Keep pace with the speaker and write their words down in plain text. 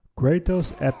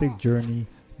Kratos' epic journey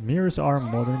mirrors our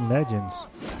modern legends.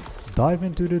 Dive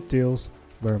into the tales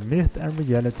where myth and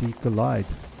reality collide.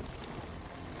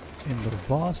 In the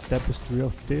vast tapestry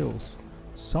of tales,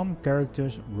 some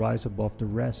characters rise above the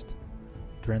rest,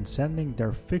 transcending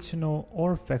their fictional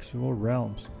or factual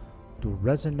realms to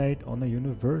resonate on a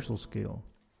universal scale.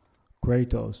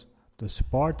 Kratos, the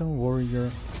Spartan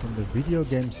warrior from the video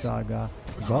game saga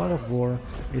God of War,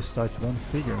 is such one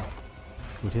figure.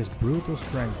 With his brutal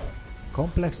strength,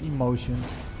 complex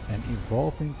emotions, and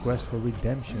evolving quest for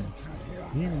redemption,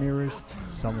 he mirrors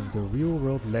some of the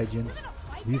real-world legends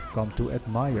we've come to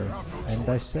admire and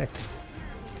dissect.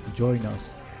 Join us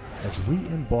as we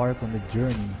embark on a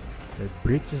journey that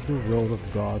bridges the world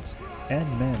of gods and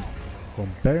men,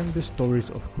 comparing the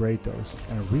stories of Kratos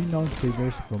and renowned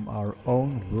figures from our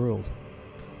own world.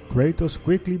 Kratos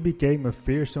quickly became a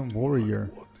fearsome warrior,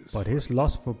 but his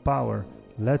lust for power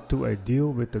led to a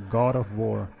deal with the god of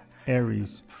war,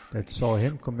 Ares, that saw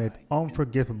him commit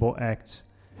unforgivable acts.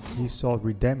 He sought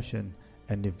redemption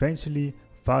and eventually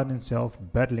found himself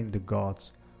battling the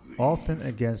gods, often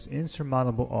against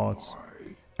insurmountable odds.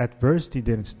 Adversity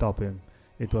didn't stop him.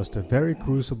 It was the very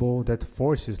crucible that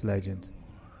forged his legend.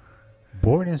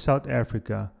 Born in South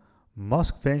Africa,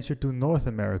 Musk ventured to North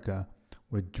America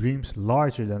with dreams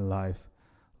larger than life.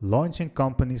 Launching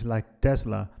companies like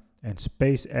Tesla and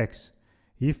SpaceX,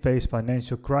 he faced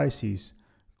financial crises,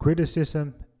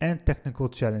 criticism, and technical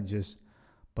challenges,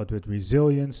 but with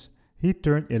resilience, he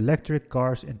turned electric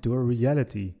cars into a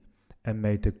reality and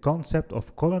made the concept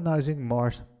of colonizing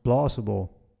Mars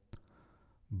plausible.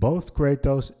 Both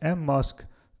Kratos and Musk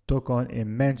took on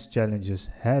immense challenges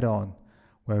head-on.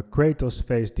 Where Kratos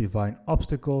faced divine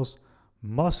obstacles,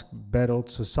 Musk battled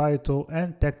societal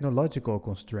and technological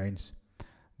constraints.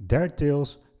 Their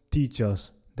tales teach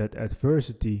us that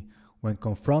adversity, when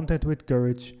confronted with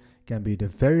courage, can be the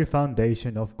very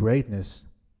foundation of greatness.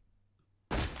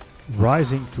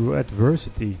 Rising through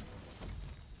adversity.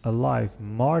 A life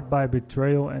marred by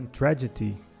betrayal and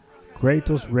tragedy,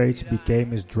 Kratos' rage became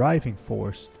his driving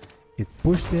force. It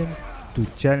pushed him to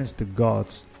challenge the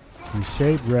gods,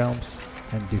 reshape realms,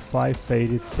 and defy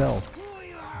fate itself.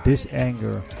 This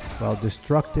anger, while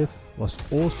destructive, was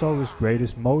also his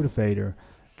greatest motivator,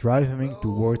 driving him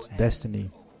towards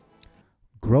destiny.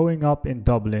 Growing up in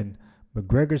Dublin,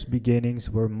 McGregor's beginnings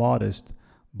were modest,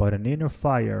 but an inner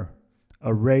fire,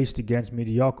 a race against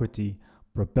mediocrity,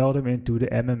 propelled him into the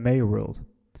MMA world.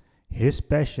 His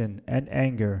passion and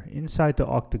anger inside the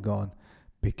octagon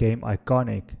became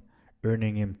iconic,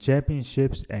 earning him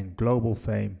championships and global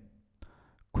fame.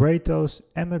 Kratos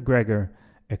and McGregor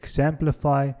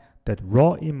exemplify that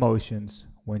raw emotions,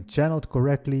 when channeled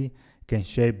correctly, can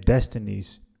shape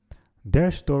destinies.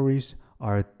 Their stories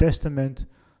are a testament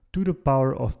to the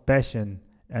power of passion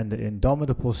and the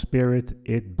indomitable spirit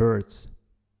it births.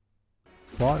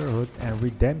 Fatherhood and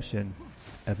redemption.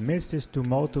 Amidst his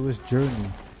tumultuous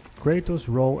journey, Kratos'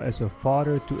 role as a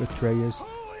father to Atreus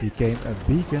became a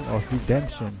beacon of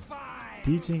redemption,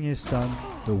 teaching his son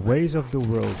the ways of the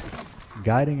world,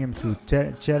 guiding him through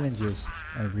challenges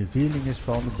and revealing his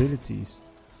vulnerabilities.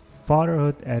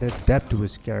 Fatherhood added depth to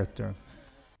his character.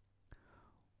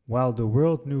 While the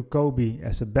world knew Kobe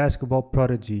as a basketball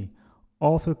prodigy,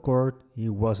 off the court he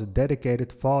was a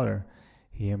dedicated father.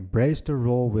 He embraced the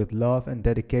role with love and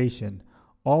dedication,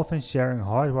 often sharing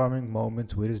heartwarming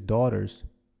moments with his daughters.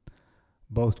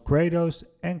 Both Kratos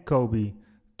and Kobe,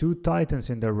 two titans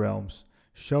in their realms,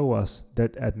 show us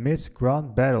that amidst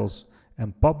grand battles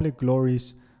and public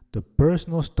glories, the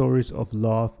personal stories of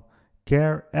love,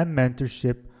 care, and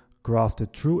mentorship craft the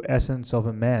true essence of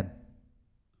a man.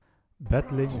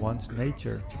 Battling one's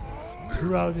nature.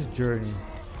 Throughout his journey,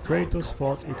 Kratos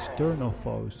fought external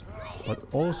foes, but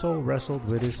also wrestled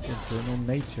with his internal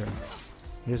nature,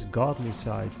 his godly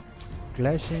side,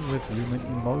 clashing with human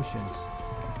emotions.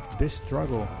 This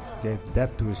struggle gave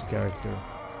depth to his character,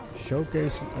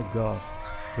 showcasing a god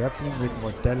grappling with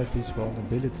mortality's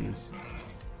vulnerabilities.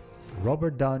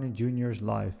 Robert Downey Jr.'s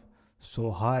life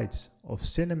saw heights of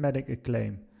cinematic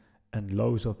acclaim and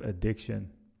lows of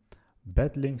addiction.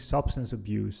 Battling substance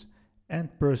abuse and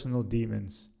personal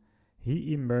demons,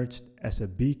 he emerged as a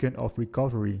beacon of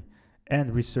recovery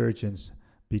and resurgence,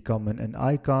 becoming an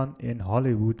icon in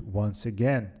Hollywood once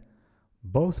again.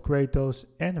 Both Kratos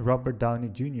and Robert Downey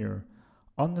Jr.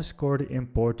 underscore the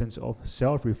importance of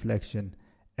self-reflection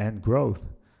and growth.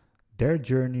 Their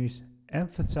journeys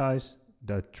emphasize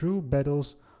that true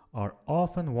battles are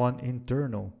often won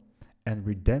internal, and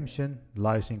redemption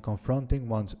lies in confronting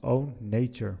one's own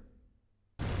nature.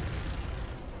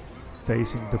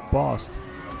 Facing the past.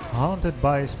 Haunted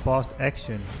by his past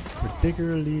action,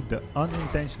 particularly the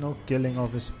unintentional killing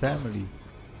of his family,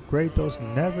 Kratos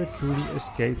never truly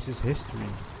escapes his history.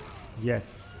 Yet,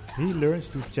 he learns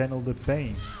to channel the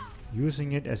pain,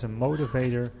 using it as a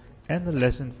motivator and a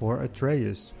lesson for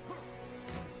Atreus.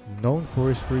 Known for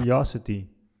his ferocity,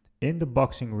 in the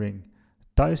boxing ring,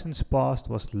 Tyson's past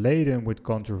was laden with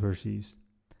controversies.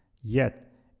 Yet,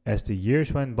 as the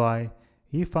years went by,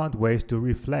 he found ways to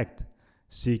reflect,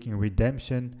 seeking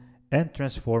redemption and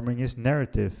transforming his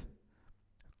narrative.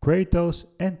 Kratos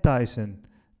and Tyson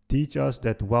teach us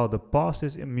that while the past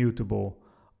is immutable,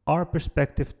 our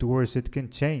perspective towards it can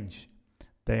change.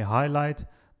 They highlight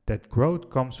that growth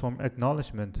comes from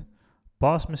acknowledgement,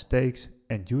 past mistakes,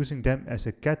 and using them as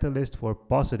a catalyst for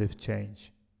positive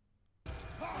change.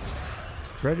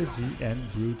 Strategy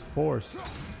and brute force.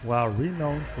 While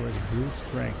renowned for his brute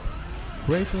strength,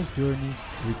 Kratos' journey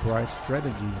required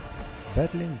strategy.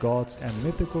 Battling gods and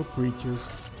mythical creatures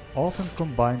often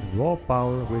combined raw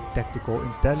power with tactical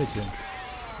intelligence,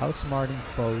 outsmarting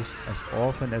foes as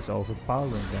often as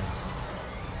overpowering them.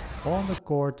 On the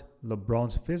court,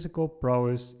 LeBron's physical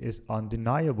prowess is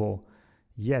undeniable,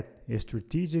 yet his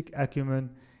strategic acumen,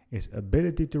 his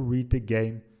ability to read the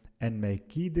game and make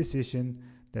key decisions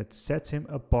that sets him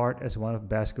apart as one of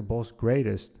basketball's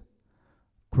greatest.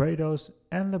 Kratos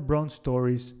and LeBron's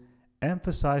stories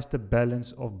emphasize the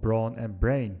balance of brawn and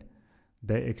brain.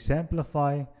 They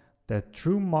exemplify that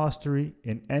true mastery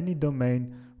in any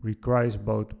domain requires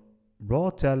both raw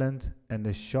talent and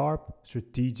a sharp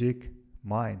strategic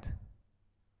mind.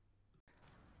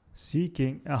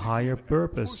 Seeking a higher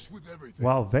purpose.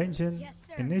 While vengeance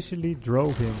initially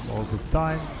drove him all the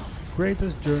time,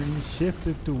 Kratos' journey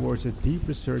shifted towards a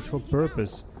deeper search for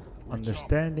purpose,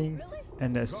 understanding,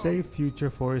 and a safe future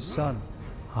for his son,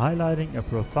 highlighting a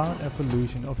profound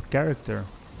evolution of character.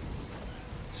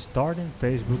 Starting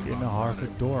Facebook in a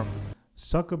Harvard dorm,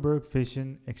 Zuckerberg's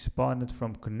vision expanded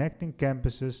from connecting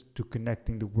campuses to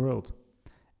connecting the world,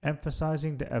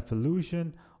 emphasizing the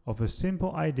evolution of a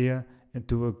simple idea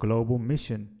into a global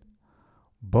mission.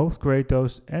 Both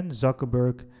Kratos and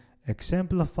Zuckerberg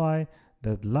exemplify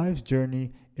that life's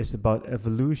journey is about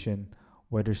evolution,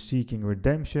 whether seeking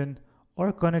redemption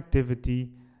or connectivity.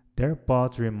 Their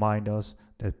paths remind us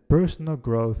that personal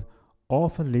growth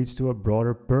often leads to a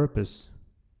broader purpose.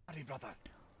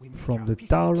 From the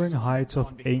towering heights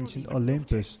of ancient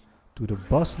Olympus to the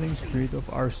bustling streets of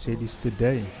our cities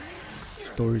today,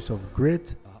 stories of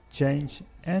grit, change,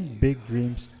 and big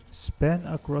dreams span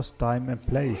across time and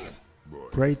place.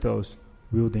 Kratos,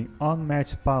 wielding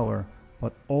unmatched power,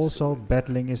 but also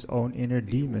battling his own inner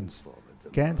demons,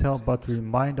 can't help but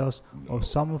remind us of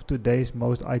some of today's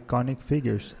most iconic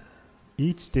figures.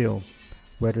 Each tale,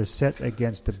 whether set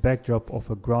against the backdrop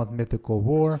of a grand mythical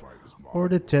war or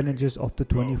the challenges of the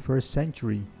 21st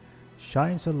century,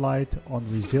 shines a light on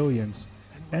resilience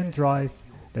and drive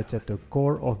that's at the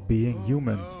core of being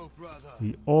human.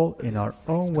 We all, in our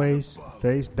own ways,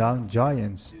 face down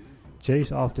giants,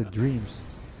 chase after dreams,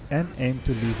 and aim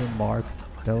to leave a mark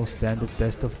that will stand the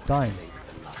test of time.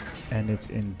 And it's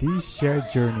in these shared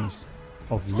journeys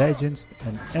of legends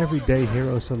and everyday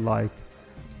heroes alike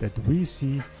that we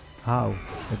see how,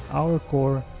 at our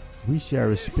core, we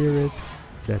share a spirit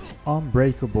that's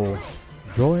unbreakable,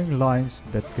 drawing lines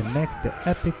that connect the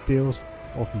epic tales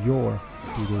of yore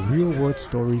to the real-world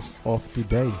stories of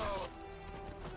today.